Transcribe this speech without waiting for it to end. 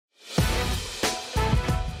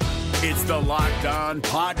It's the Locked On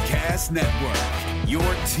Podcast Network, your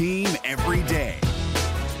team every day.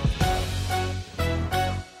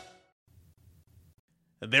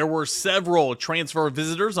 There were several transfer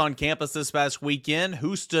visitors on campus this past weekend.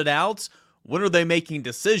 Who stood out? When are they making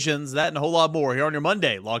decisions? That and a whole lot more here on your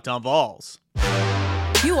Monday, Locked On Vols.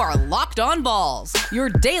 You are Locked On Vols, your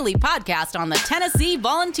daily podcast on the Tennessee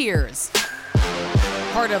Volunteers.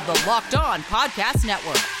 Part of the Locked On Podcast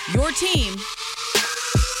Network, your team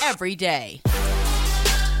every day.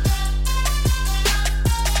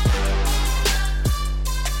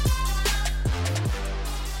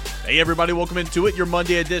 Hey everybody, welcome into it, your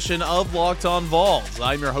Monday edition of Locked On Vols.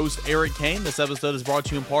 I'm your host, Eric Kane. This episode is brought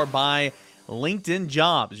to you in part by LinkedIn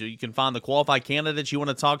Jobs. You can find the qualified candidates you want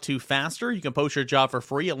to talk to faster. You can post your job for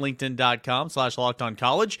free at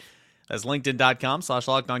linkedin.com/lockedoncollege. That's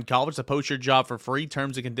linkedin.com/lockedoncollege to post your job for free.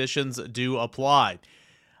 Terms and conditions do apply.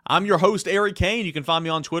 I'm your host, Eric Kane. You can find me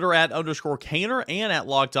on Twitter at _Kaner and at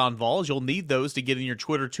Locked On Vols. You'll need those to get in your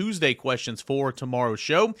Twitter Tuesday questions for tomorrow's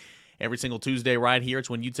show. Every single Tuesday right here, it's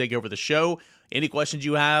when you take over the show. Any questions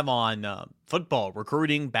you have on football,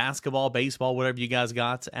 recruiting, basketball, baseball, whatever you guys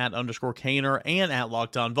got, at _Kaner and at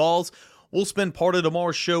Locked On Vols. We'll spend part of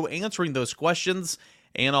tomorrow's show answering those questions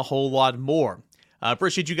and a whole lot more. I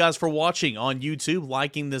appreciate you guys for watching on YouTube,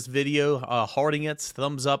 liking this video, hearting it,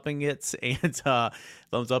 thumbs-upping it, and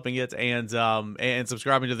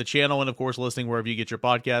subscribing to the channel, and of course listening wherever you get your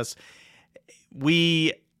podcasts.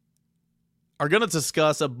 We are going to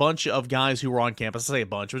discuss a bunch of guys who were on campus. I say a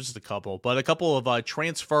bunch, just a couple, but a couple of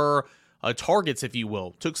transfer targets, if you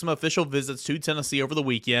will. Took some official visits to Tennessee over the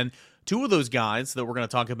weekend. Two of those guys that we're going to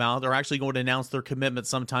talk about are actually going to announce their commitment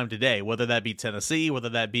sometime today, whether that be Tennessee, whether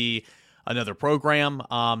that be another program.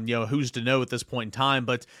 Who's to know at this point in time,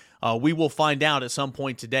 but we will find out at some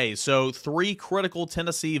point today. So 3 critical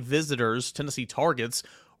Tennessee visitors, Tennessee targets,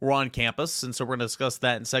 were on campus, and so we're going to discuss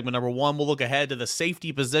that in segment number 1. We'll look ahead to the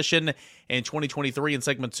safety position in 2023 in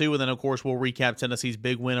segment 2, and then, of course, we'll recap Tennessee's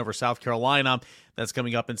big win over South Carolina. That's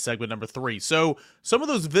coming up in segment number 3. So some of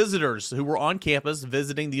those visitors who were on campus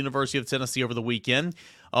visiting the University of Tennessee over the weekend,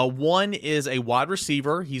 one is a wide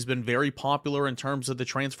receiver. He's been very popular in terms of the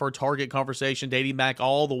transfer target conversation dating back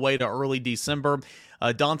all the way to early December.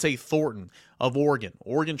 Dante Thornton of Oregon.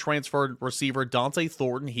 Oregon transferred receiver Dante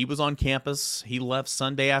Thornton. He was on campus. He left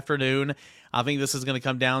Sunday afternoon. I think this is going to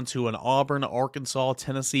come down to an Auburn, Arkansas,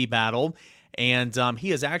 Tennessee battle. And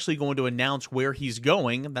he is actually going to announce where he's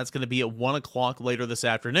going. That's going to be at 1 o'clock later this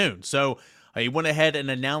afternoon. So he went ahead and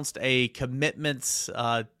announced a commitment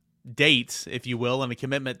date, if you will, and a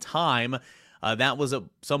commitment time. That was at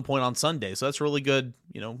some point on Sunday. So that's really good,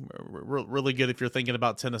 really good if you're thinking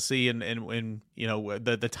about Tennessee and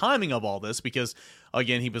the timing of all this, because,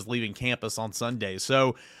 again, he was leaving campus on Sunday.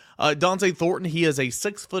 So Dante Thornton, he is a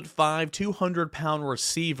 6'5", 200-pound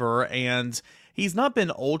receiver, and he's not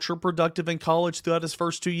been ultra productive in college throughout his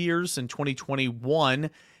first 2 years. In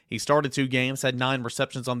 2021, he started 2 games, had 9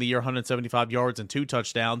 receptions on the year, 175 yards and 2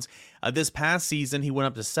 touchdowns. This past season, he went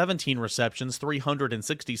up to 17 receptions,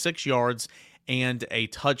 366 yards, and a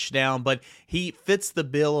touchdown. But he fits the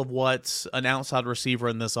bill of what an outside receiver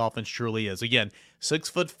in this offense truly is. Again,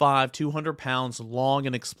 6'5", 200 pounds, long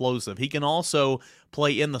and explosive. He can also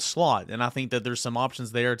play in the slot, and I think that there's some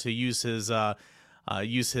options there to use his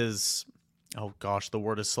oh gosh, the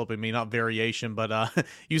word is slipping me, not variation, but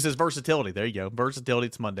use his versatility. There you go. Versatility.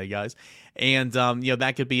 It's Monday, guys. And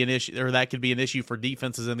that could be an issue, or that could be an issue for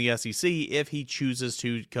defenses in the SEC if he chooses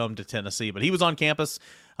to come to Tennessee. But he was on campus.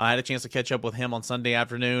 I had a chance to catch up with him on Sunday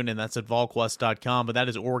afternoon, and that's at volquest.com. But that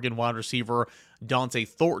is Oregon wide receiver Dante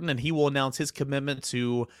Thornton, and he will announce his commitment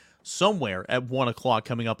to somewhere at 1 o'clock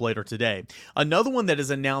coming up later today. Another one that is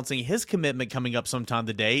announcing his commitment coming up sometime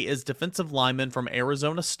today is defensive lineman from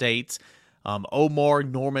Arizona State, Omar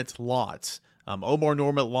Norman-Lott. Omar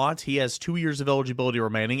Norman-Lott, he has 2 years of eligibility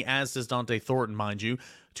remaining, as does Dante Thornton, mind you.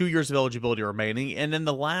 2 years of eligibility remaining, and in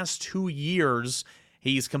the last 2 years,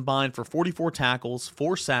 he's combined for 44 tackles,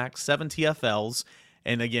 4 sacks, 7 TFLs,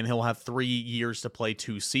 and again, he'll have 3 years to play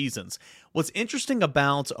 2 seasons. What's interesting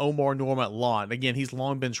about Omar Norman-Lott, again, he's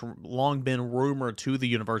long been rumored to the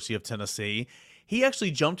University of Tennessee. He actually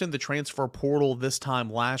jumped in the transfer portal this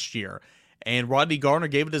time last year, and Rodney Garner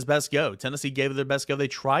gave it his best go. Tennessee gave it their best go. They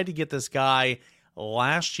tried to get this guy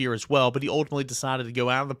last year as well, but he ultimately decided to go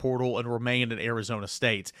out of the portal and remain at Arizona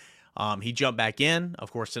State. He jumped back in.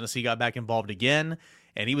 Of course, Tennessee got back involved again,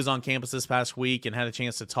 and he was on campus this past week and had a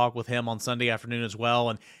chance to talk with him on Sunday afternoon as well,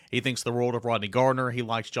 and he thinks the world of Rodney Gardner. He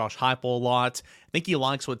likes Josh Heupel a lot. I think he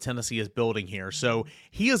likes what Tennessee is building here. So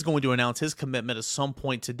he is going to announce his commitment at some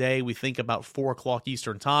point today. We think about 4 o'clock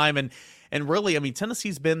Eastern time, and really, I mean,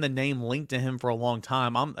 Tennessee's been the name linked to him for a long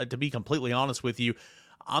time. To be completely honest with you,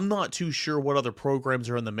 I'm not too sure what other programs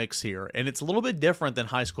are in the mix here, and it's a little bit different than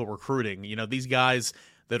high school recruiting. You know, these guys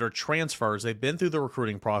that are transfers, they've been through the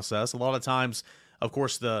recruiting process. A lot of times, of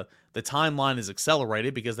course, the timeline is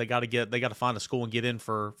accelerated because they got to find a school and get in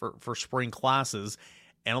for spring classes.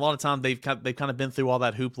 And a lot of times they've kind of been through all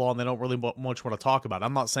that hoopla and they don't really much want to talk about it.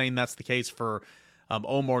 I'm not saying that's the case for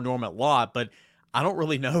Omar, Norman-Lott, but I don't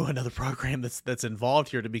really know another program that's involved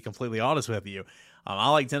here, to be completely honest with you.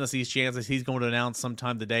 I like Tennessee's chances. He's going to announce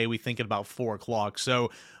sometime today. We think at about 4 o'clock.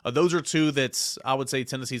 So those are two that I would say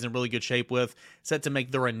Tennessee's in really good shape with. Set to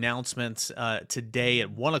make their announcements today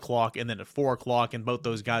at 1 o'clock and then at 4 o'clock. And both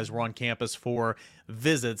those guys were on campus for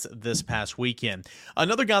visits this past weekend.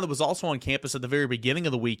 Another guy that was also on campus at the very beginning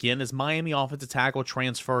of the weekend is Miami offensive tackle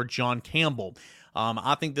transfer John Campbell.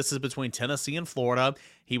 I think this is between Tennessee and Florida.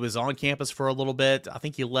 He was on campus for a little bit. I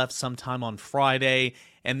think he left sometime on Friday,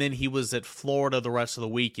 and then he was at Florida the rest of the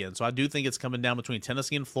weekend. So I do think it's coming down between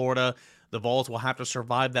Tennessee and Florida. The Vols will have to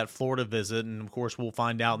survive that Florida visit, and of course we'll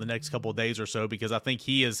find out in the next couple of days or so, because I think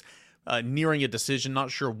he is nearing a decision.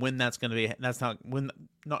 Not sure when that's going to be.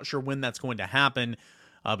 Not sure when that's going to happen.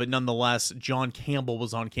 But nonetheless, John Campbell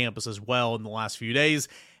was on campus as well in the last few days,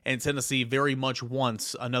 and Tennessee very much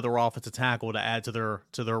wants another offensive tackle to add to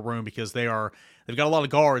their room, because they've got a lot of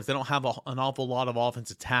guards. They don't have an awful lot of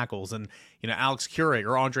offensive tackles. And Alex Keurig,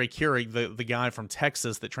 or Andre Keurig, the guy from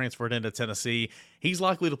Texas that transferred into Tennessee, he's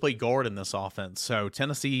likely to play guard in this offense. So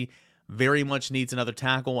Tennessee very much needs another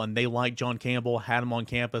tackle, and they like John Campbell, had him on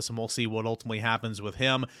campus, and we'll see what ultimately happens with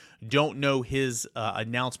him. Don't know his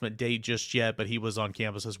announcement date just yet, but he was on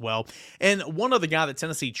campus as well. And one other guy that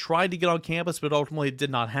Tennessee tried to get on campus, but ultimately it did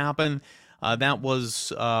not happen, that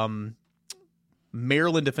was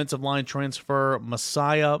Maryland defensive line transfer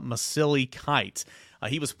Messiah Masili-Kite.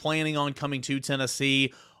 He was planning on coming to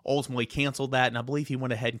Tennessee, ultimately canceled that, and I believe he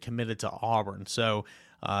went ahead and committed to Auburn. So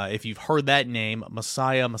if you've heard that name,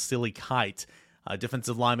 Messiah Masili-Kite,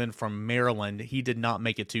 defensive lineman from Maryland, he did not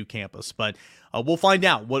make it to campus. But we'll find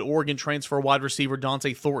out what Oregon transfer wide receiver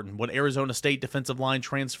Dante Thornton, what Arizona State defensive line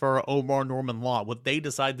transfer Omar Norman-Lott, what they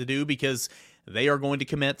decide to do, because they are going to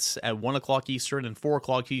commit at 1 o'clock Eastern and 4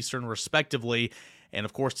 o'clock Eastern, respectively. And,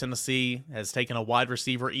 of course, Tennessee has taken a wide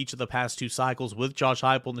receiver each of the past 2 cycles with Josh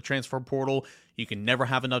Heupel in the transfer portal. You can never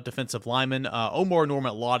have enough defensive linemen. Omar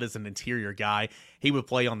Norman-Lott is an interior guy. He would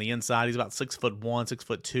play on the inside. He's about 6'1",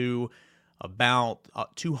 6'2", about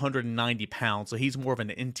 290 pounds. So he's more of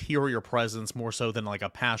an interior presence, more so than like a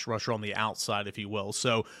pass rusher on the outside, if you will.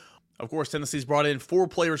 So, of course, Tennessee's brought in 4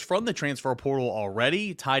 players from the transfer portal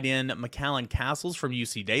already. Tied in McAllen Castles from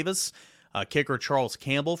UC Davis. Kicker Charles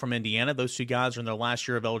Campbell from Indiana. Those 2 guys are in their last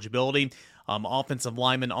year of eligibility. Offensive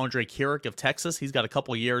lineman Andre Keurig of Texas. He's got a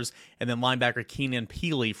couple of years. And then linebacker Keenan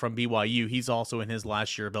Peely from BYU. He's also in his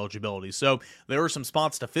last year of eligibility. So there are some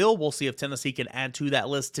spots to fill. We'll see if Tennessee can add to that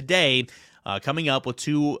list today. Coming up with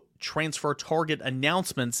 2 transfer target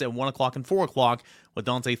announcements at 1 o'clock and 4 o'clock with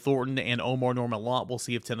Dante Thornton and Omar Norman-Lott. We'll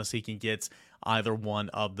see if Tennessee can get either one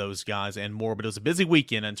of those guys and more. But it was a busy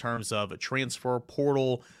weekend in terms of transfer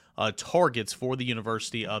portal targets for the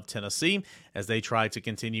University of Tennessee as they try to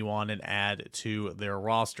continue on and add to their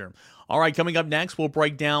roster. All right, coming up next, we'll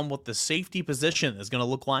break down what the safety position is going to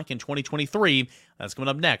look like in 2023. That's coming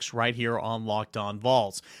up next right here on Locked On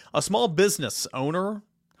Vols. A small business owner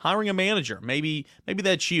hiring a manager, maybe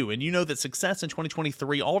that's you, and you know that success in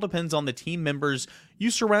 2023 all depends on the team members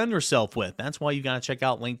you surround yourself with. That's why you got to check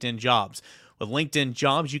out LinkedIn Jobs. With LinkedIn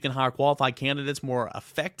Jobs, you can hire qualified candidates more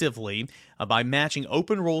effectively by matching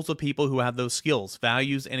open roles with people who have those skills,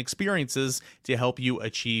 values, and experiences to help you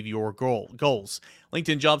achieve your goals.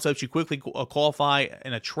 LinkedIn Jobs helps you quickly qualify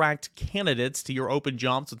and attract candidates to your open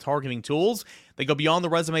jobs with targeting tools. They go beyond the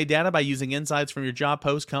resume data by using insights from your job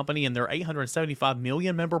post, company, and their 875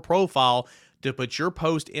 million member profile to put your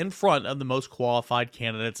post in front of the most qualified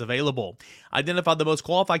candidates available. Identify the most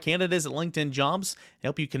qualified candidates at LinkedIn Jobs,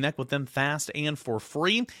 help you connect with them fast and for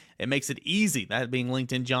free. It makes it easy, that being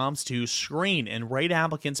LinkedIn Jobs, to screen and rate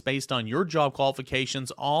applicants based on your job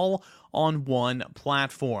qualifications, all on one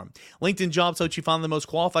platform. LinkedIn Jobs helps you find the most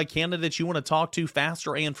qualified candidates you want to talk to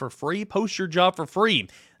faster and for free. Post your job for free.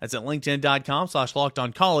 That's at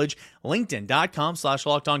linkedin.com/lockedoncollege,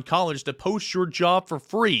 linkedin.com/lockedoncollege to post your job for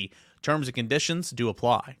free. Terms and conditions do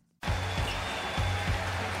apply.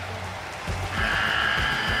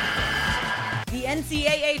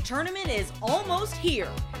 NCAA tournament is almost here,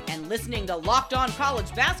 and listening to Locked On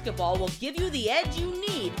College Basketball will give you the edge you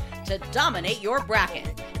need to dominate your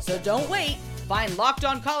bracket. So don't wait. Find Locked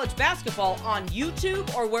On College Basketball on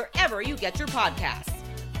YouTube or wherever you get your podcasts.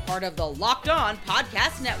 Part of the Locked On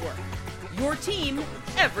Podcast Network. Your team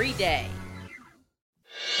every day.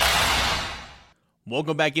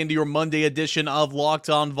 Welcome back into your Monday edition of Locked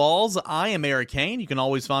On Vols. I am Eric Kane. You can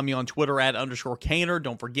always find me on Twitter @_Kaner.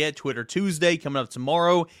 Don't forget, Twitter Tuesday coming up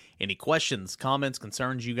tomorrow. Any questions, comments,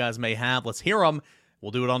 concerns you guys may have, let's hear them.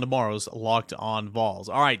 We'll do it on tomorrow's Locked On Vols.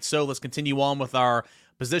 All right, so let's continue on with our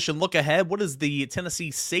position look ahead. What does the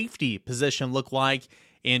Tennessee safety position look like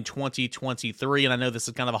in 2023? And I know this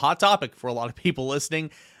is kind of a hot topic for a lot of people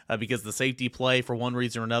listening because the safety play, for one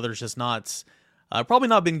reason or another, is just not... probably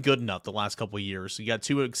not been good enough the last couple of years. You got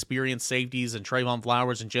two experienced safeties and Trayvon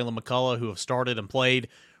Flowers and Jalen McCullough who have started and played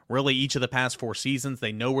really each of the past 4 seasons.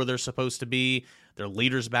 They know where they're supposed to be. They're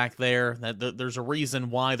leaders back there. There's a reason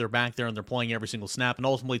why they're back there and they're playing every single snap. And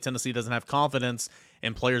ultimately, Tennessee doesn't have confidence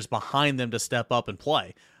in players behind them to step up and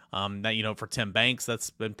play. For Tim Banks, that's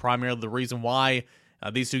been primarily the reason why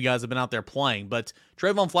these two guys have been out there playing. But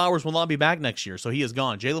Trayvon Flowers will not be back next year, so he is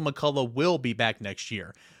gone. Jalen McCullough will be back next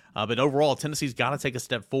year. But overall, Tennessee's got to take a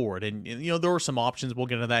step forward. And, there are some options. We'll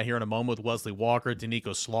get into that here in a moment with Wesley Walker,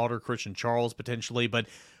 Danico Slaughter, Christian Charles potentially. But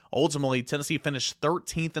ultimately, Tennessee finished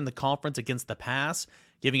 13th in the conference against the pass,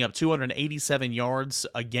 giving up 287 yards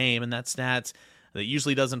a game. And that stat that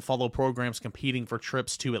usually doesn't follow programs competing for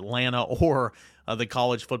trips to Atlanta or the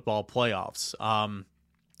college football playoffs.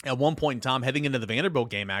 At one point in time, heading into the Vanderbilt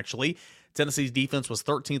game, actually, Tennessee's defense was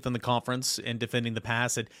 13th in the conference in defending the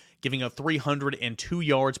pass at giving up 302.2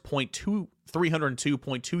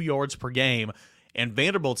 yards per game, and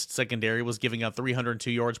Vanderbilt's secondary was giving up 302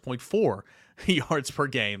 yards, 0.4 yards per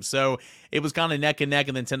game. So it was kind of neck and neck,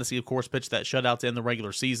 and then Tennessee, of course, pitched that shutout to end the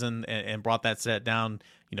regular season and brought that set down,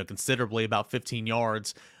 considerably, about 15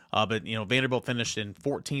 yards. But Vanderbilt finished in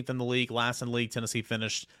 14th in the league, last in the league. Tennessee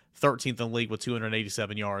finished 13th in the league with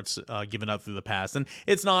 287 yards given up through the pass. And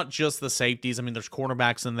it's not just the safeties. I mean, there's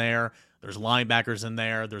cornerbacks in there. There's linebackers in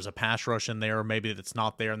there. There's a pass rush in there. Maybe that's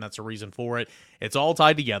not there, and that's a reason for it. It's all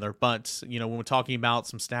tied together. But, when we're talking about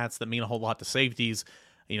some stats that mean a whole lot to safeties,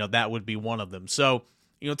 that would be one of them. So,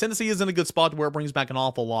 Tennessee is in a good spot where it brings back an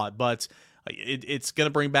awful lot. But it's going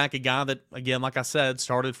to bring back a guy that, again, like I said,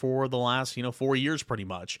 started for the last, 4 years pretty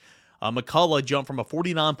much. McCullough jumped from a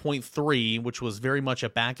 49.3, which was very much a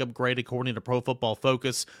backup grade according to Pro Football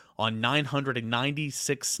Focus, on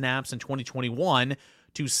 996 snaps in 2021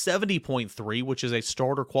 to 70.3, which is a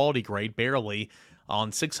starter quality grade, barely,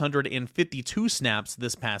 on 652 snaps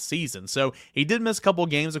this past season. So he did miss a couple of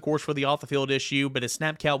games, of course, for the off-the-field issue, but his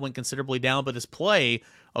snap count went considerably down, but his play,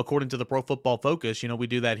 according to the Pro Football Focus, we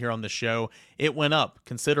do that here on the show, it went up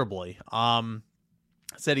considerably.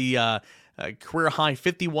 Said he career-high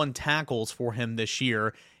 51 tackles for him this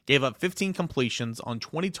year, gave up 15 completions on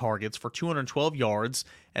 20 targets for 212 yards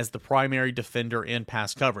as the primary defender in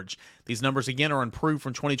pass coverage. These numbers, again, are improved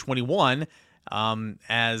from 2021,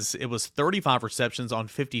 as it was 35 receptions on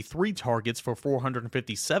 53 targets for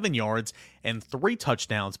 457 yards and 3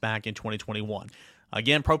 touchdowns back in 2021.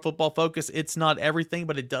 Again, Pro Football Focus, it's not everything,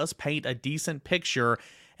 but it does paint a decent picture,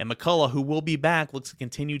 and McCullough, who will be back, looks to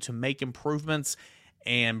continue to make improvements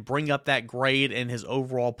and bring up that grade in his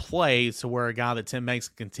overall play to where a guy that Tim Banks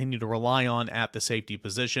can continue to rely on at the safety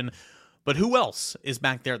position. But who else is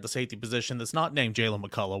back there at the safety position that's not named Jalen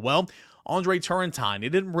McCullough? Well, Andre Turrentine. He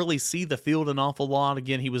didn't really see the field an awful lot.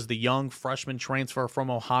 Again, he was the young freshman transfer from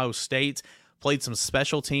Ohio State, played some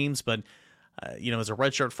special teams, but as a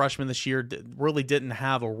redshirt freshman this year, really didn't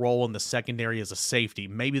have a role in the secondary as a safety.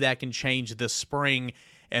 Maybe that can change this spring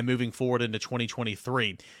and moving forward into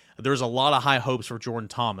 2023. There's a lot of high hopes for Jordan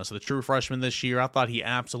Thomas, the true freshman this year. I thought he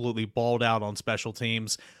absolutely balled out on special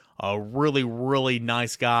teams. A really, really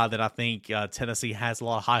nice guy that I think Tennessee has a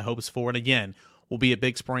lot of high hopes for. And again, will be a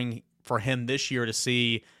big spring for him this year to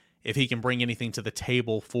see if he can bring anything to the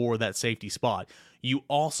table for that safety spot. You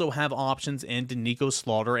also have options in Danico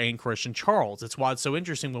Slaughter and Christian Charles. That's why it's so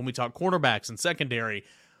interesting when we talk cornerbacks and secondary.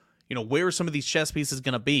 Where are some of these chess pieces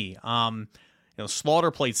going to be? Slaughter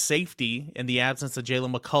played safety in the absence of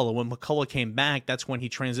Jalen McCullough. When McCullough came back, that's when he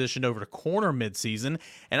transitioned over to corner midseason.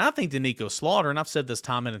 And I think Danico Slaughter, and I've said this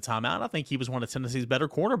time in and time out, I think he was one of Tennessee's better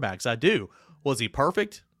cornerbacks. I do. Was he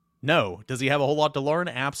perfect? No. Does he have a whole lot to learn?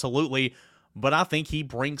 Absolutely. But I think he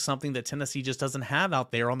brings something that Tennessee just doesn't have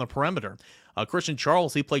out there on the perimeter. Christian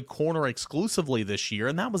Charles, he played corner exclusively this year,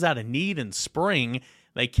 and that was out of need in spring.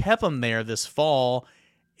 They kept him there this fall,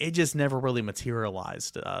 it just never really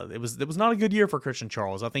materialized. It was not a good year for Christian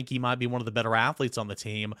Charles. I think he might be one of the better athletes on the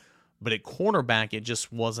team, but at cornerback, it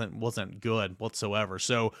just wasn't good whatsoever.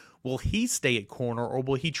 So will he stay at corner, or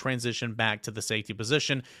will he transition back to the safety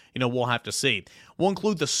position? We'll have to see. We'll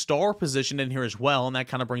include the star position in here as well, and that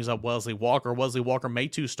kind of brings up Wesley Walker. Wesley Walker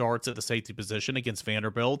made 2 starts at the safety position against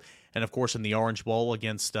Vanderbilt, and of course in the Orange Bowl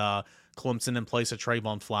against Clemson in place of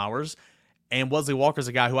Trayvon Flowers. And Wesley Walker's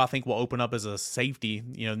a guy who I think will open up as a safety,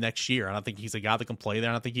 next year. And I think he's a guy that can play there,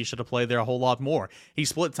 and I think he should have played there a whole lot more. He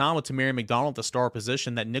split time with Tamarion McDonald at the star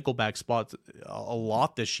position, that nickelback spot, a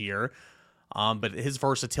lot this year. But his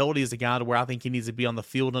versatility is a guy to where I think he needs to be on the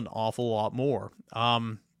field an awful lot more.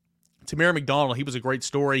 Tamarion McDonald, he was a great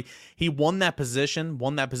story. He won that position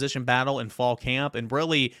battle in fall camp, and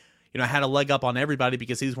really, had a leg up on everybody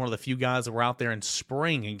because he's one of the few guys that were out there in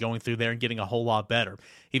spring and going through there and getting a whole lot better.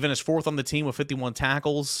 He finished 4th on the team with 51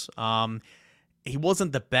 tackles. He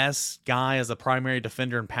wasn't the best guy as a primary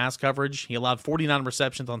defender in pass coverage. He allowed 49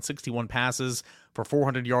 receptions on 61 passes for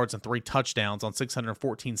 400 yards and 3 touchdowns on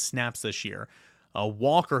 614 snaps this year.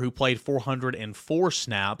 Walker, who played 404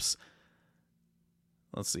 snaps,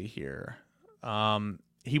 let's see here.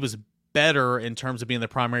 He was better in terms of being the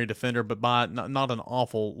primary defender, but by not an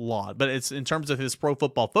awful lot. But it's in terms of his Pro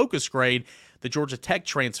Football Focus grade, the Georgia Tech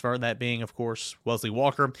transfer, that being, of course, Wesley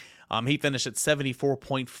Walker, he finished at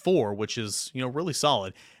 74.4, which is really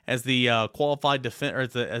solid. As the qualified defender,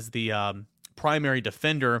 as the primary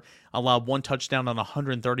defender, allowed 1 touchdown on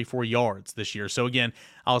 134 yards this year. So again,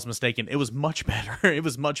 I was mistaken. It was much better. It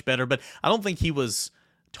was much better, but I don't think he was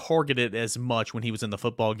targeted as much when he was in the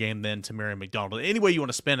football game than Tamarion McDonald. Any way you want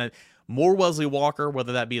to spin it, more Wesley Walker,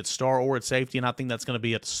 whether that be at star or at safety, and I think that's going to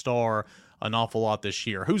be at star an awful lot this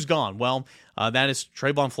year. Who's gone? Well, that is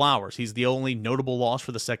Trayvon Flowers. He's the only notable loss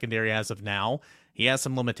for the secondary as of now. He has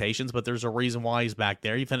some limitations, but there's a reason why he's back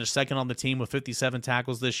there. He finished 2nd on the team with 57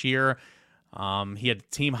 tackles this year. He had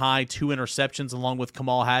team high 2 interceptions along with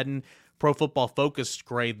Kamal Haddon. Pro Football Focus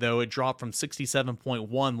grade, though, it dropped from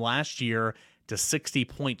 67.1 last year to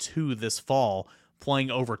 60.2 this fall,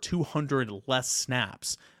 playing over 200 less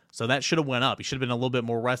snaps. So that should have went up. He should have been a little bit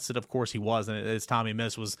more rested. Of course he was, and his time he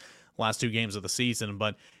missed was the last 2 games of the season.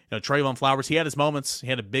 But Trayvon Flowers, he had his moments. He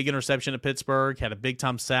had a big interception at Pittsburgh, had a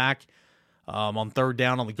big-time sack on 3rd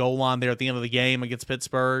down on the goal line there at the end of the game against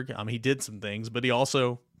Pittsburgh. He did some things, but he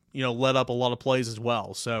also, led up a lot of plays as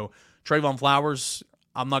well. So Trayvon Flowers,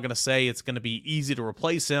 I'm not going to say it's going to be easy to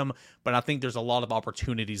replace him, but I think there's a lot of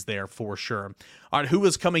opportunities there for sure. All right, who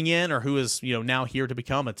is coming in, or who is now here to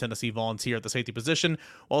become a Tennessee Volunteer at the safety position?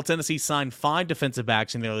 Well, Tennessee signed 5 defensive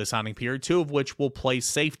backs in the early signing period, 2 of which will play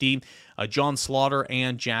safety, John Slaughter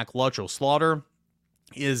and Jack Luttrell. Slaughter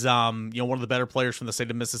is one of the better players from the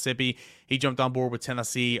state of Mississippi. He jumped on board with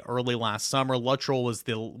Tennessee early last summer. Luttrell was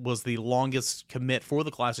the longest commit for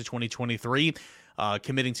the class of 2023.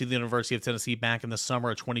 Committing to the University of Tennessee back in the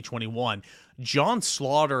summer of 2021. John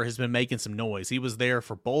Slaughter has been making some noise. He was there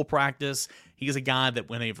for bowl practice. He's a guy that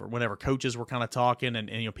whenever coaches were kind of talking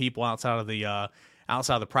and people outside of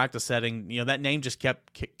the practice setting, that name just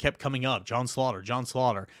kept coming up. John Slaughter.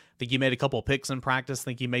 I think he made a couple of picks in practice. I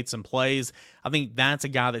think he made some plays. I think that's a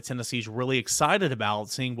guy that Tennessee's really excited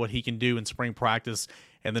about, seeing what he can do in spring practice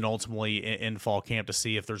and then ultimately in fall camp to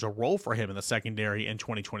see if there's a role for him in the secondary in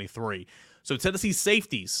 2023. So Tennessee's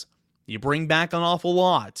safeties, you bring back an awful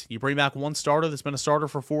lot. You bring back one starter that's been a starter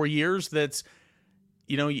for 4 years that's,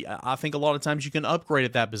 I think a lot of times you can upgrade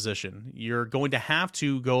at that position. You're going to have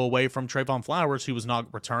to go away from Trayvon Flowers, who was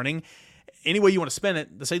not returning. Any way you want to spin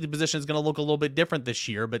it, the safety position is going to look a little bit different this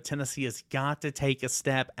year, but Tennessee has got to take a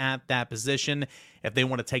step at that position if they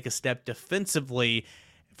want to take a step defensively.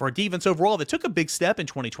 For a defense overall that took a big step in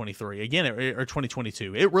 2023, or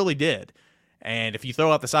 2022. It really did. And if you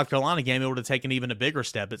throw out the South Carolina game, it would have taken even a bigger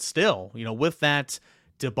step. But still, with that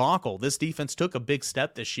debacle, this defense took a big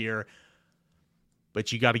step this year.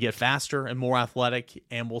 But you got to get faster and more athletic,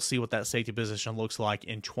 and we'll see what that safety position looks like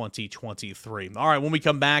in 2023. All right, when we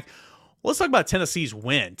come back, let's talk about Tennessee's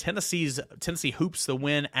win. Tennessee hoops the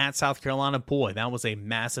win at South Carolina. Boy, that was a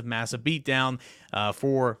massive, massive beatdown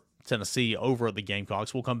for Tennessee over the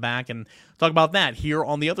Gamecocks. We'll come back and talk about that here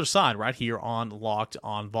on the other side, right here on Locked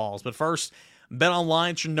on Vols. But first,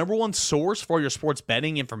 BetOnline is your number one source for your sports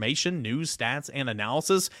betting information, news, stats, and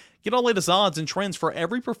analysis. Get all the latest odds and trends for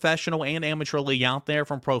every professional and amateur league out there,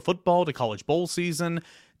 from pro football to college bowl season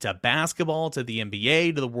to basketball to the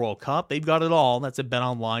NBA to the World Cup. They've got it all. That's at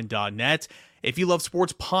betonline.net. If you love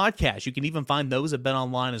sports podcasts, you can even find those at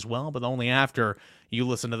BetOnline as well, but only after you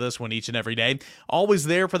listen to this one each and every day. Always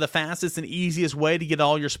there for the fastest and easiest way to get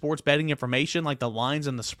all your sports betting information, like the lines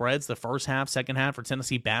and the spreads, the first half, second half for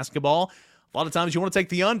Tennessee basketball. A lot of times you want to take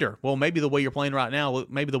the under. Well, maybe the way you're playing right now,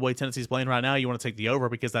 maybe the way Tennessee's playing right now, you want to take the over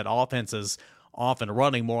because that offense is off and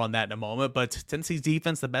running. More on that in a moment. But Tennessee's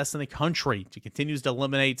defense, the best in the country, continues to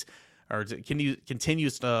eliminate or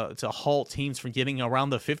continues to halt teams from getting around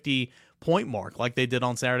the 50-point mark like they did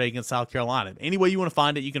on Saturday against South Carolina. Any way you want to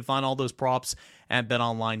find it, you can find all those props at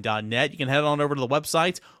betonline.net. You can head on over to the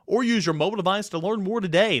website or use your mobile device to learn more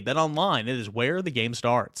today. BetOnline, it is where the game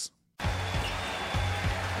starts.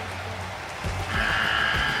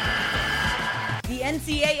 The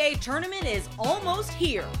NCAA tournament is almost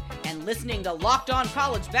here, and listening to Locked On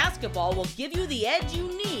College Basketball will give you the edge you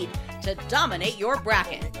need to dominate your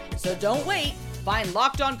bracket. So don't wait. Find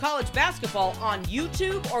Locked On College Basketball on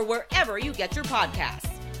YouTube or wherever you get your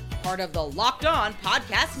podcasts. Part of the Locked On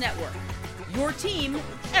Podcast Network. Your team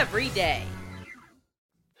every day.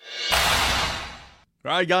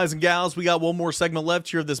 All right, guys and gals, we got one more segment left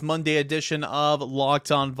here of this Monday edition of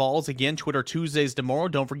Locked On Vols. Again, Twitter Tuesdays tomorrow.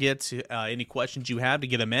 Don't forget any questions you have to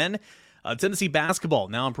get them in. Tennessee basketball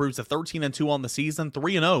now improves to 13-2 on the season,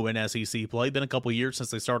 3-0 in SEC play. Been a couple years since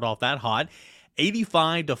they started off that hot.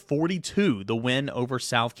 85-42, the win over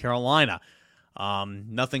South Carolina.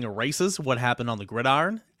 Nothing erases what happened on the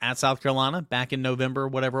gridiron at South Carolina back in November,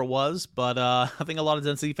 whatever it was. But I think a lot of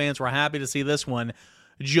Tennessee fans were happy to see this one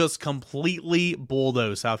just completely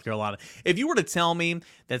bulldoze South Carolina. If you were to tell me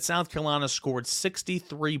that South Carolina scored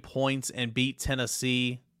 63 points and beat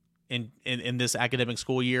Tennessee in this academic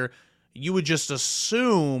school year, you would just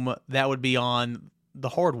assume that would be on the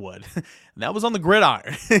hardwood. That was on the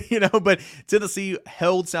gridiron, but Tennessee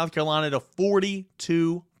held South Carolina to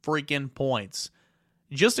 42 freaking points.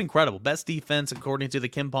 Just incredible. Best defense according to the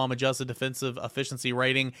KenPom adjusted defensive efficiency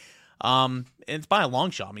rating. And it's by a long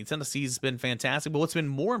shot. I mean, Tennessee's been fantastic, but what's been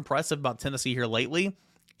more impressive about Tennessee here lately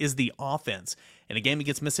is the offense. In a game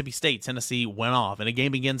against Mississippi State, Tennessee went off. In a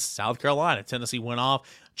game against South Carolina, Tennessee went off,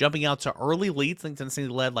 jumping out to early leads. I think Tennessee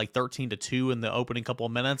led like 13-2 in the opening couple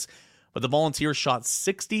of minutes, but the Volunteers shot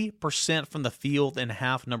 60% from the field in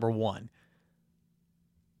half number one.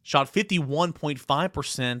 Shot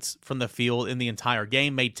 51.5% from the field in the entire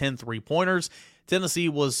game, made 10 three-pointers. Tennessee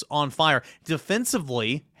was on fire.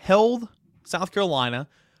 Defensively, held South Carolina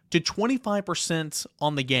to 25%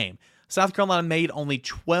 on the game. South Carolina made only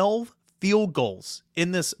 12 field goals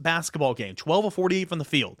in this basketball game. 12 of 48 from the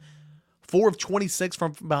field. 4 of 26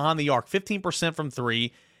 from behind the arc. 15% from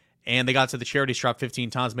three. And they got to the charity stripe 15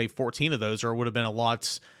 times, made 14 of those, or it would have been a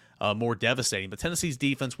lot more devastating. But Tennessee's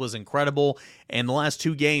defense was incredible. And the last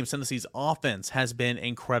two games, Tennessee's offense has been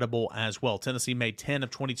incredible as well. Tennessee made 10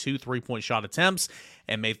 of 22 three-point shot attempts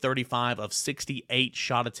and made 35 of 68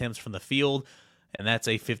 shot attempts from the field. And that's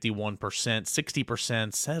a 51%,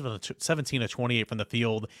 60%, 17 of 28 from the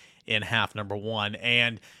field in half number one.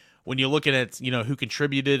 And when you look at it, who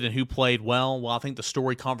contributed and who played well, I think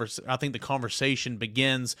the conversation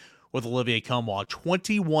begins with Olivier Cumwa.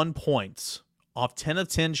 21 points off 10 of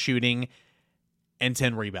 10 shooting and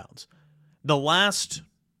 10 rebounds. The last,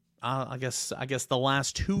 I guess the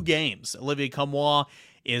last two games, Olivier Cumwa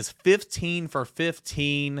is 15 for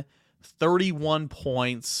 15, 31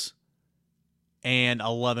 points, and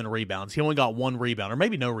 11 rebounds. He only got one rebound, or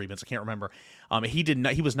maybe no rebounds. I can't remember.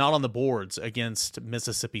 He was not on the boards against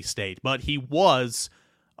Mississippi State, but he was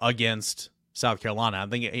against South Carolina. I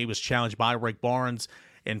think he was challenged by Rick Barnes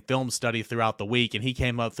in film study throughout the week, and he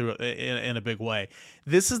came up through in a big way.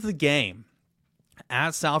 This is the game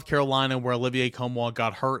at South Carolina where Olivier Cumwa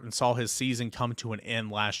got hurt and saw his season come to an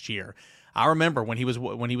end last year. I remember when he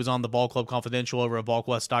was on the Ball Club Confidential over at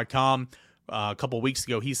VolQuest.com a couple of weeks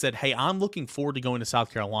ago. He said, "Hey, I'm looking forward to going to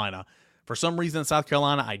South Carolina. For some reason in South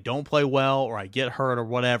Carolina, I don't play well or I get hurt or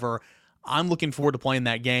whatever. I'm looking forward to playing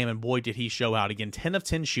that game," and boy, did he show out. Again, 10 of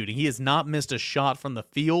 10 shooting. He has not missed a shot from the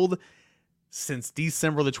field since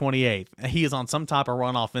December the 28th. He is on some type of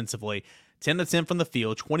run offensively. 10 of 10 from the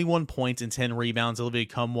field, 21 points and 10 rebounds. Olivier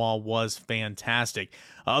Cumwa was fantastic.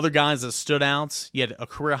 Other guys that stood out, you had a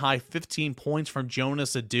career-high 15 points from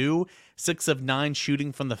Jonas Adu, 6 of 9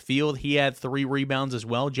 shooting from the field. He had 3 rebounds as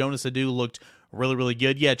well. Jonas Adu looked really, really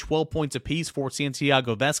good. He had 12 points apiece for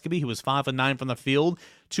Santiago Vescovi, who was 5 of 9 from the field,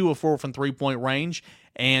 2 of 4 from three-point range,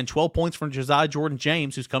 and 12 points from Josiah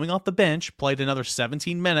Jordan-James, who's coming off the bench, played another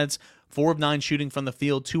 17 minutes, 4 of 9 shooting from the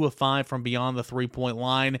field, 2 of 5 from beyond the three-point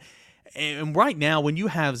line. And right now, when you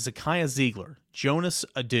have Zakiah Ziegler, Jonas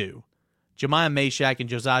Adu, Jemiah Mashack and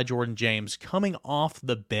Josiah Jordan-James coming off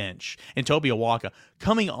the bench, and Toby Awaka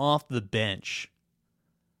coming off the bench.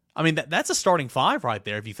 I mean, that's a starting five right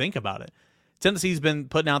there if you think about it. Tennessee's been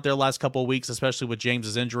putting out there the last couple of weeks, especially with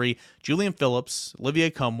James's injury. Julian Phillips, Olivier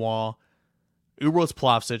Cumwa, Uros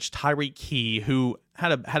Plavsic, Tyreek Key, who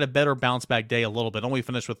had a better bounce back day a little bit. Only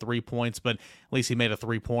finished with 3 points, but at least he made a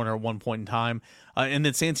 3-pointer at one point in time. And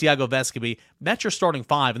then Santiago Vescovi. That's your starting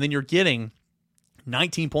five. And then you're getting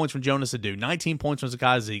 19 points from Jonas Adu, 19 points from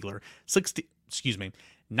Zakai Ziegler,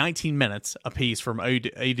 19 minutes apiece from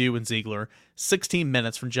Adu and Ziegler, 16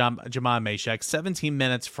 minutes from Jemiah Mashack, 17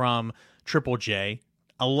 minutes from Triple J,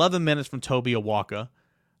 11 minutes from Toby Awaka.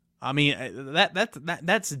 I mean,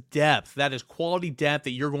 that's depth. That is quality depth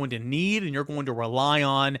that you're going to need and you're going to rely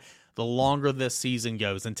on the longer this season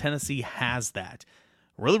goes. And Tennessee has that.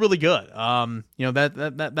 Really, really good.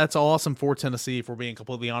 That's awesome for Tennessee, if we're being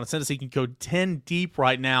completely honest. Tennessee can go 10 deep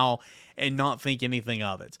right now and not think anything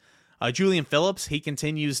of it. Julian Phillips, he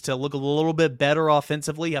continues to look a little bit better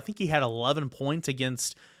offensively. I think he had 11 points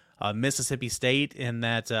against Mississippi State in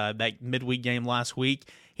that midweek game last week.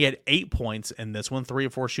 He had 8 points in this one, 3 or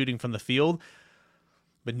 4 shooting from the field.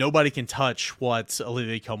 But nobody can touch what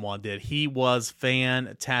Olivier Cumwa did. He was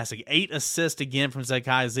fantastic. 8 assists again from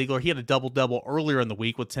Zakai Ziegler. He had a double-double earlier in the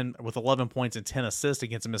week with 11 points and 10 assists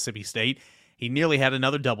against Mississippi State. He nearly had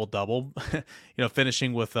another double-double,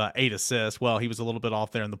 finishing with 8 assists. Well, he was a little bit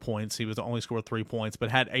off there in the points. He was only scored 3 points,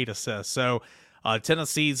 but had 8 assists. So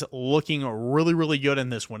Tennessee's looking really, really good in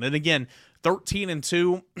this one. And again,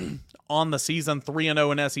 13-2 on the season,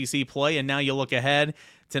 3-0 in SEC play. And now you look ahead,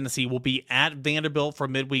 Tennessee will be at Vanderbilt for a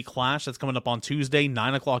midweek clash. That's coming up on Tuesday,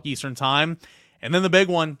 9 o'clock Eastern time. And then the big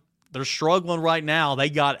one, they're struggling right now. They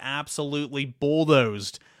got absolutely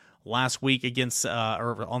bulldozed last week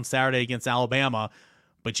or on Saturday against Alabama.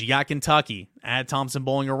 But you got Kentucky at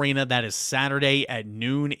Thompson-Boling Arena. That is Saturday at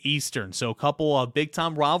noon Eastern. So a couple of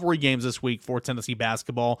big-time rivalry games this week for Tennessee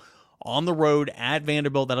basketball. On the road at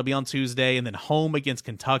Vanderbilt, that'll be on Tuesday, and then home against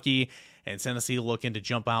Kentucky. And Tennessee looking to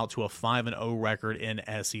jump out to a 5-0 record in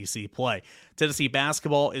SEC play. Tennessee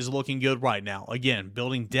basketball is looking good right now. Again,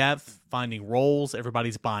 building depth, finding roles,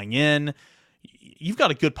 everybody's buying in. You've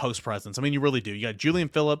got a good post presence. I mean, you really do. You got Julian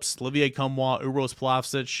Phillips, Olivier Cumwa, Uros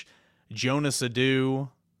Plavsic, Jonas Adu,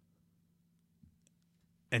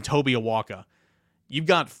 and Toby Awaka. You've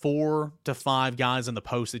got 4 to 5 guys in the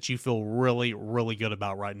post that you feel really, really good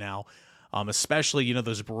about right now. Especially,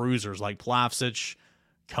 those bruisers like Plavsic,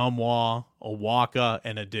 Cumwa, Awaka,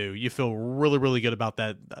 and Adu. You feel really, really good about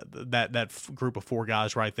that group of 4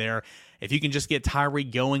 guys right there. If you can just get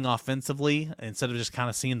Tyreek going offensively instead of just kind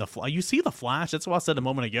of seeing you see the flash. That's what I said a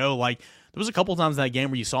moment ago. Like, there was a couple times in that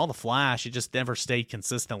game where you saw the flash. It just never stayed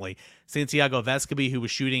consistently. Santiago Vescovi, who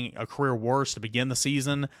was shooting a career worst to begin the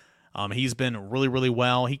season, he's been really, really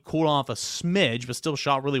well. He cooled off a smidge, but still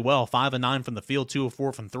shot really well. 5 of 9 from the field, 2 of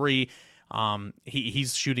 4 from 3.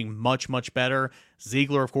 He's shooting much, much better.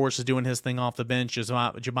 Ziegler, of course, is doing his thing off the bench.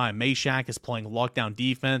 Jemiah Mashack is playing lockdown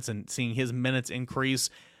defense and seeing his minutes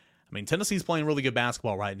increase. I mean, Tennessee's playing really good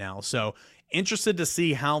basketball right now. So interested to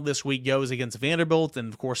see how this week goes against Vanderbilt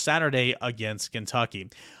and, of course, Saturday against Kentucky.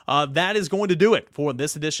 That is going to do it for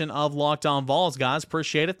this edition of Locked On Vols, guys.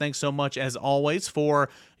 Appreciate it. Thanks so much, as always, for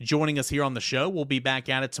joining us here on the show. We'll be back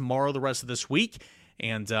at it tomorrow, the rest of this week.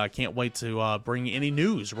 And can't wait to bring any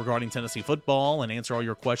news regarding Tennessee football and answer all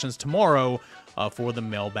your questions tomorrow for the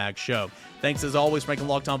Mailbag Show. Thanks, as always, for making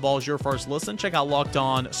Locked On Vols your first listen. Check out Locked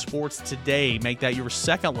On Sports Today. Make that your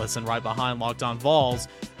second listen right behind Locked On Vols,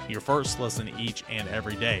 your first listen each and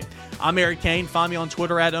every day. I'm Eric Kane. Find me on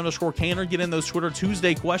Twitter at _Kaner. Get in those Twitter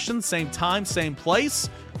Tuesday questions. Same time, same place.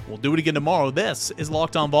 We'll do it again tomorrow. This is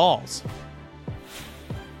Locked On Vols.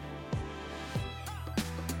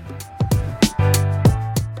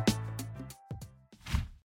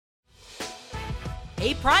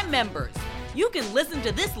 Hey, Prime members, you can listen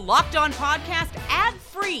to this Locked On podcast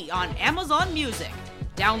ad-free on Amazon Music.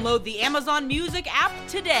 Download the Amazon Music app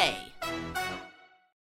today.